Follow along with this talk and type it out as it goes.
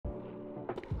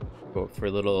Go for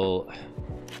a little...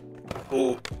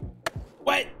 Oh,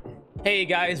 what? Hey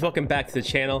guys, welcome back to the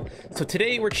channel. So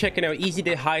today we're checking out Easy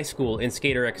Day High School in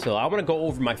Skater XL. I want to go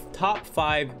over my top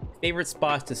 5 favorite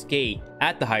spots to skate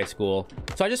at the high school.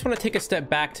 So I just want to take a step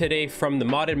back today from the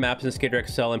modded maps in Skater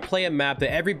XL and play a map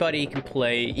that everybody can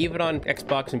play, even on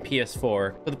Xbox and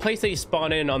PS4. So the place that you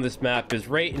spawn in on this map is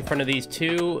right in front of these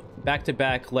two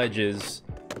back-to-back ledges.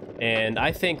 And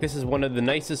I think this is one of the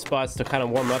nicest spots to kind of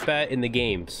warm up at in the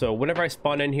game. So whenever I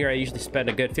spawn in here, I usually spend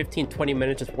a good 15-20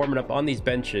 minutes just warming up on these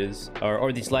benches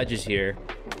or these ledges here.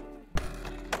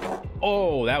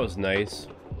 Oh, that was nice.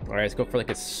 All right, let's go for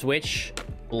like a switch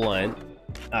blunt.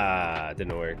 Ah,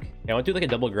 didn't work. Yeah, I want to do like a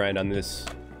double grind on this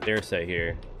stair set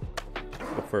here.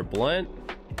 Go for a blunt.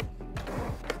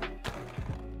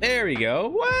 There we go.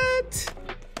 What?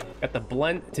 Got the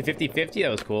blunt to 50-50. That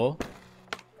was cool.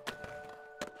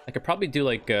 I could probably do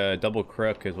like a double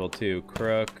crook as well too.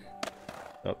 Crook.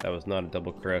 Oh, that was not a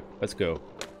double crook. Let's go.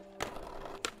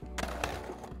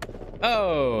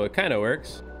 Oh, it kind of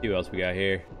works. See what else we got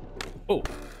here. Oh,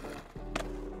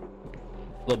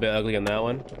 a little bit ugly on that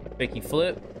one. Fakey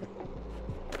flip.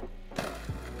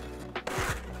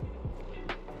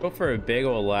 Go for a big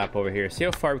old lap over here. See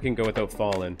how far we can go without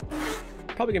falling.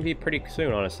 Probably gonna be pretty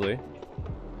soon, honestly.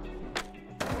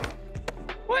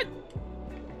 What?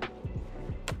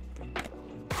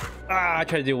 Ah, I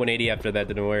tried to do 180 after that,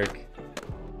 didn't work.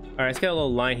 All right, let's get a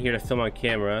little line here to film on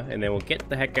camera, and then we'll get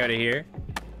the heck out of here.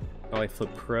 Ollie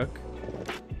flip crook.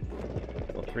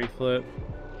 Little 3 flip.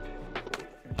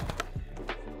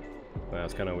 Wow,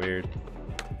 that's kind of weird.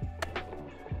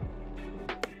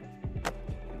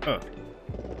 Oh.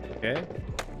 Okay.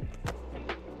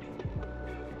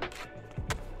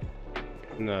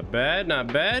 Not bad,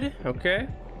 not bad. Okay.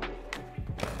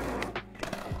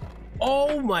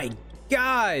 Oh my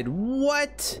God,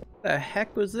 what the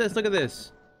heck was this? Look at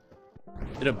this.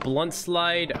 Did a blunt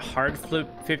slide hard flip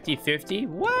 50-50?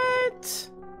 What?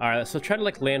 All right, so try to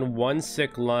like land one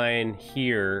sick line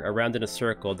here around in a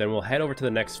circle, then we'll head over to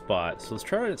the next spot. So let's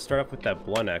try to start off with that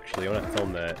blunt. Actually, I want to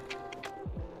film that.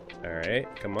 All right,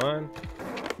 come on.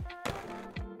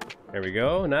 There we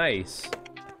go. Nice.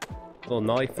 Little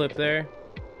nollie flip there.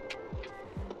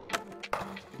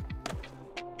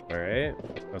 All right,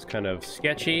 that was kind of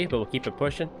sketchy, but we'll keep it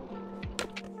pushing.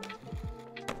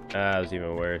 Ah, that was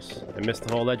even worse. I missed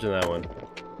the whole edge on that one.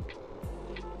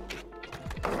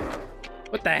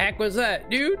 What the heck was that,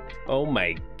 dude? Oh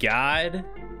my God.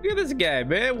 Look at this guy,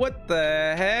 man. What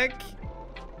the heck?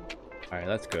 All right,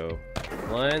 let's go.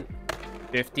 Blunt,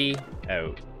 50,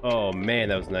 out. Oh man,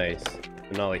 that was nice.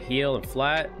 And ollie heel and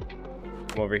flat.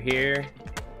 Come over here.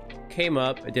 Came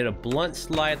up, I did a blunt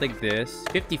slide like this,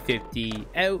 50-50,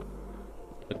 out,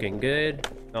 looking good.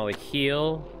 Ollie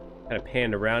heel, kind of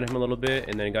panned around him a little bit,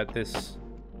 and then got this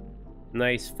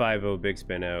nice 5-0 big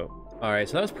spin out. All right,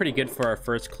 so that was pretty good for our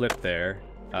first clip there.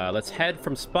 Let's head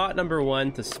from spot number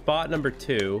 1 to spot number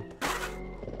 2,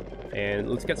 and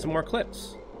let's get some more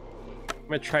clips. I'm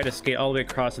gonna try to skate all the way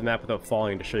across the map without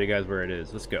falling to show you guys where it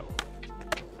is. Let's go.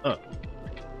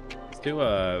 Let's do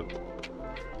a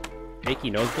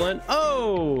fakey nose blunt.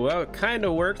 Oh, that kind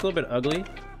of worked. A little bit ugly.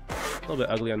 A little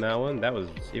bit ugly on that one. That was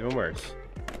even worse.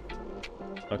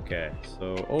 Okay,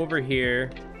 so over here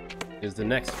is the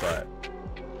next spot.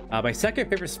 My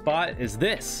second favorite spot is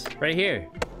this right here.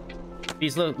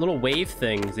 These little wave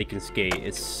things they can skate.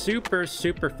 It's super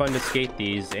fun to skate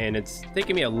these, and it's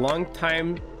taken me a long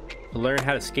time to learn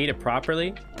how to skate it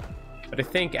properly. But I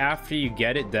think after you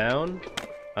get it down,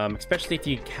 especially if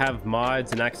you have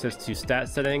mods and access to stat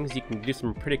settings, you can do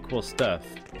some pretty cool stuff.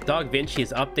 Dog Vinci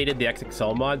has updated the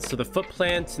XXL mods, so the foot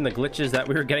plants and the glitches that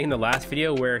we were getting in the last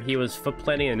video where he was foot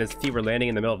planting and his feet were landing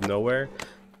in the middle of nowhere,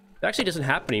 it actually doesn't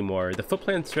happen anymore. The foot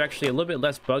plants are actually a little bit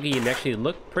less buggy and actually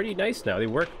look pretty nice now. They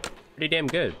work pretty damn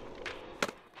good.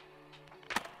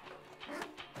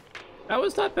 That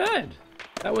was not bad.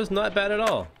 That was not bad at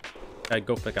all. I'd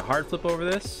go for like a hard flip over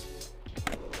this.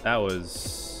 That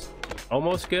was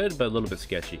almost good, but a little bit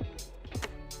sketchy.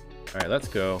 All right, let's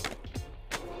go.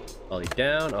 Ollie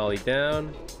down, ollie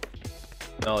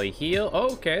heel.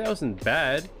 Oh, okay, that wasn't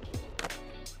bad.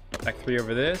 Back 3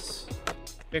 over this.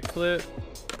 Kick flip.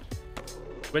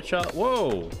 Switch up.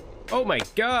 Whoa. Oh my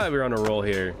God, we're on a roll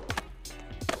here.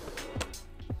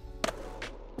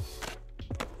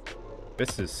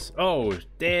 This is, oh,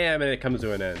 damn, and it comes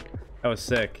to an end. That was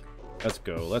sick. Let's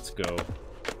go, let's go.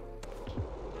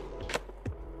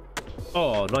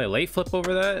 Oh, no, a late flip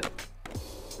over that?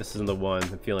 This isn't the one.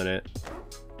 I'm feeling it.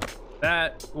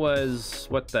 That was...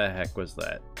 what the heck was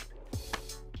that?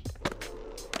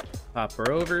 Pop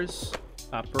her overs.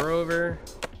 Pop her over.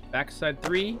 Backside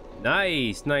 3.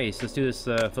 Nice, nice. Let's do this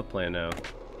foot plant now.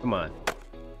 Come on.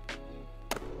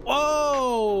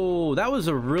 Whoa! That was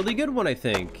a really good one, I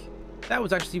think. That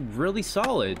was actually really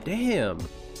solid. Damn.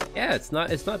 Yeah, it's not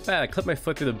bad. I clipped my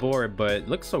foot through the board, but it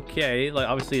looks okay. Like,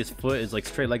 obviously his foot is like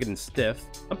straight-legged and stiff.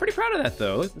 I'm pretty proud of that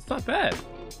though. It's not bad.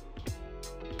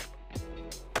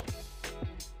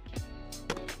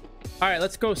 All right,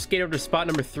 let's go skate over to spot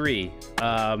number 3.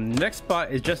 Next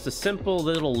spot is just a simple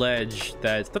little ledge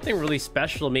that's nothing really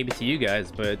special maybe to you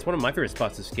guys, but it's one of my favorite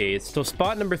spots to skate. So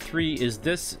spot number 3 is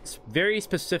this very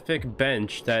specific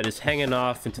bench that is hanging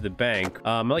off into the bank.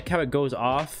 I like how it goes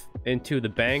off into the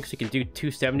bank, so you can do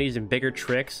 270s and bigger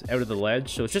tricks out of the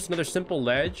ledge. So it's just another simple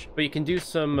ledge, but you can do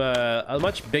some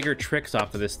much bigger tricks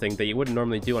off of this thing that you wouldn't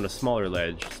normally do on a smaller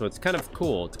ledge. So it's kind of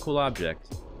cool. It's a cool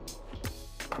object.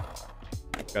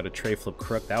 Got a tray flip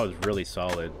crook. That was really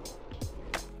solid.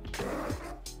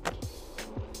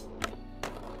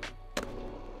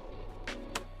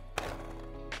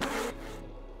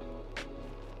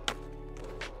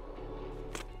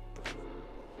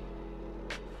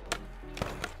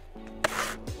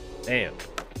 Damn.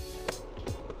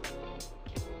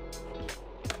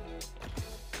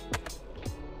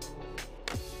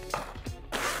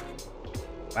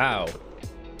 Wow.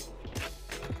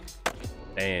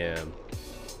 Damn.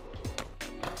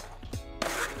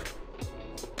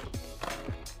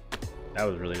 That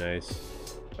was really nice.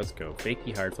 Let's go.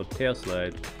 Fakey hard flip tail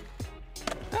slide.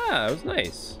 Ah, that was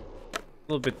nice.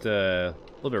 A little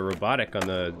bit robotic on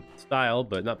the style,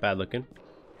 but not bad looking.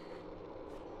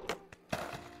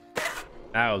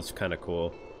 That was kind of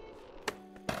cool.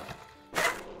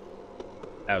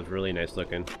 That was really nice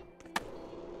looking.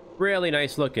 Really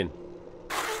nice looking.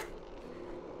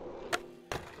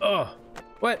 Oh,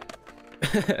 what?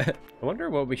 I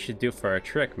wonder what we should do for our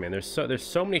trick, man. There's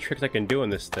so many tricks I can do on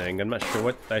this thing. I'm not sure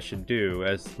what I should do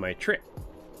as my trick.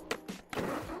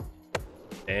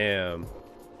 Damn.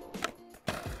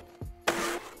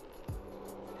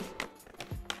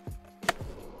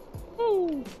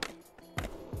 Woo.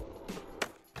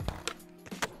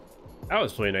 That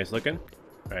was really nice looking.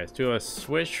 All right, let's do a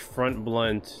swish front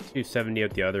blunt 270 out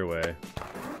the other way.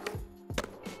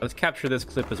 Let's capture this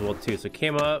clip as well too. So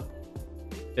came up,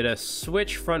 did a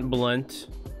switch front blunt,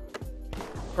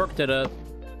 torqued it up.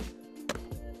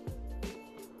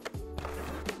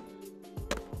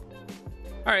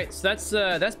 All right, so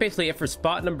that's basically it for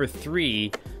spot number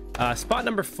 3. Spot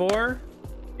number 4,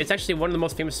 it's actually one of the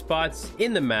most famous spots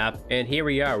in the map, and here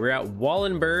we are. We're at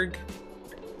Wallenberg.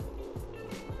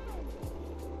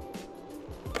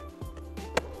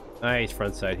 Nice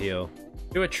frontside heel.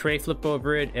 Do a tray flip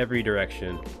over it every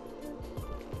direction.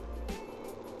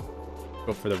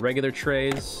 Go for the regular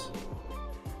trays.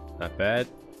 Not bad.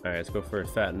 All right, let's go for a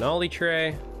fat nollie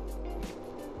tray.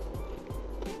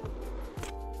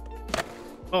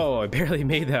 Oh, I barely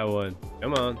made that one.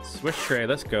 Come on, swish tray,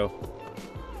 let's go.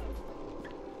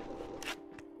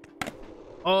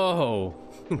 Oh,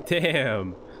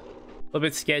 damn. A little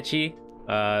bit sketchy.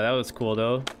 That was cool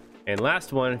though. And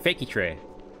last one, fakey tray.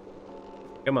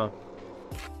 Come on.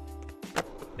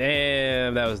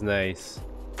 Damn, that was nice.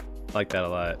 I like that a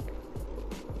lot.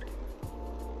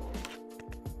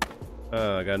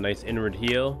 Oh, I got a nice inward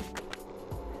heel.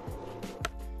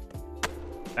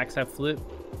 Backside flip.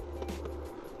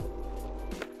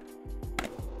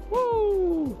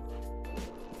 Woo!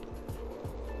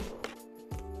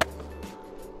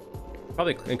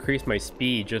 Probably increase my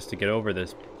speed just to get over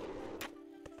this.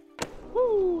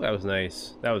 Woo! That was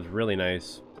nice. That was really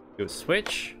nice. Do a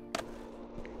switch.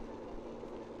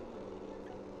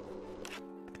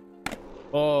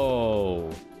 Oh.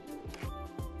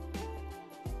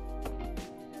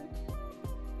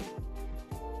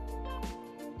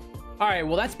 Alright,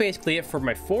 well that's basically it for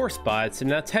my 4 spots, and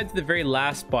now let's head to the very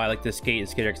last spot I like to skate in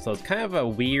Skater XL. It's kind of a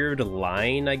weird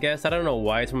line, I guess. I don't know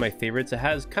why it's one of my favorites. It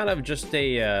has kind of just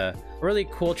a really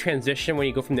cool transition when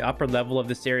you go from the upper level of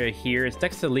this area here. It's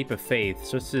next to the Leap of Faith.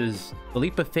 So this is the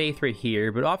Leap of Faith right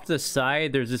here, but off to the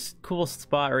side, there's this cool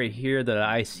spot right here that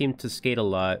I seem to skate a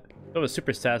lot. So it was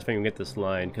super satisfying to get this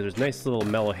line, because there's a nice little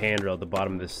mellow handrail at the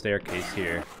bottom of this staircase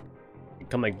here. You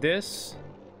come like this.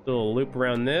 Little loop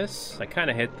around this. I kind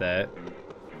of hit that.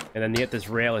 And then you get this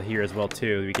rail here as well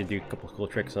too. We can do a couple cool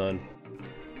tricks on.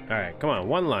 All right, come on,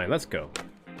 one line. Let's go.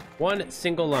 One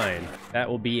single line. That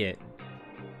will be it.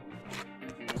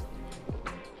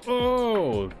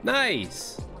 Oh,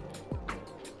 nice.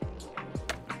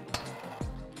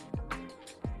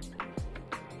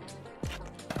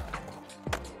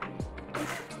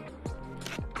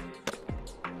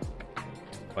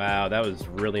 Wow, that was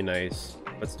really nice.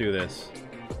 Let's do this.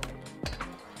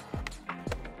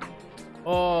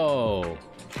 Oh.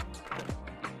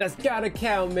 That's gotta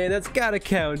count, man. That's gotta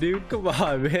count, dude. Come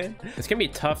on, man. It's gonna be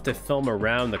tough to film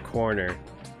around the corner.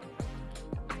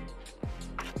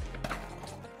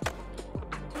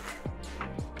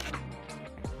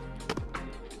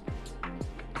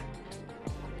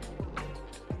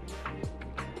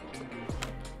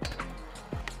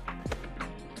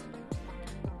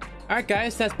 Alright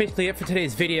guys, that's basically it for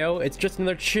today's video. It's just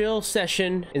another chill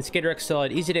session in Skater XL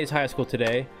at Easy Days High School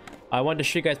today. I wanted to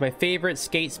show you guys my favorite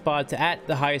skate spots at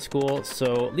the high school,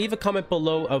 so leave a comment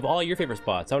below of all your favorite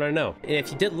spots. I want to know. And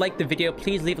if you did like the video,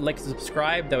 please leave a like and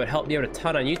subscribe. That would help me out a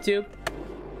ton on YouTube.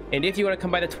 And if you want to come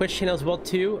by the Twitch channel as well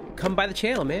too, come by the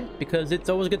channel, man, because it's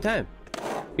always a good time.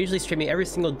 I'm usually streaming every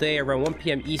single day around 1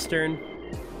 p.m. Eastern,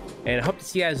 and I hope to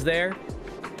see you guys there.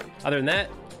 Other than that,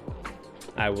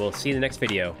 I will see you in the next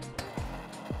video.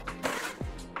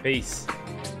 Peace.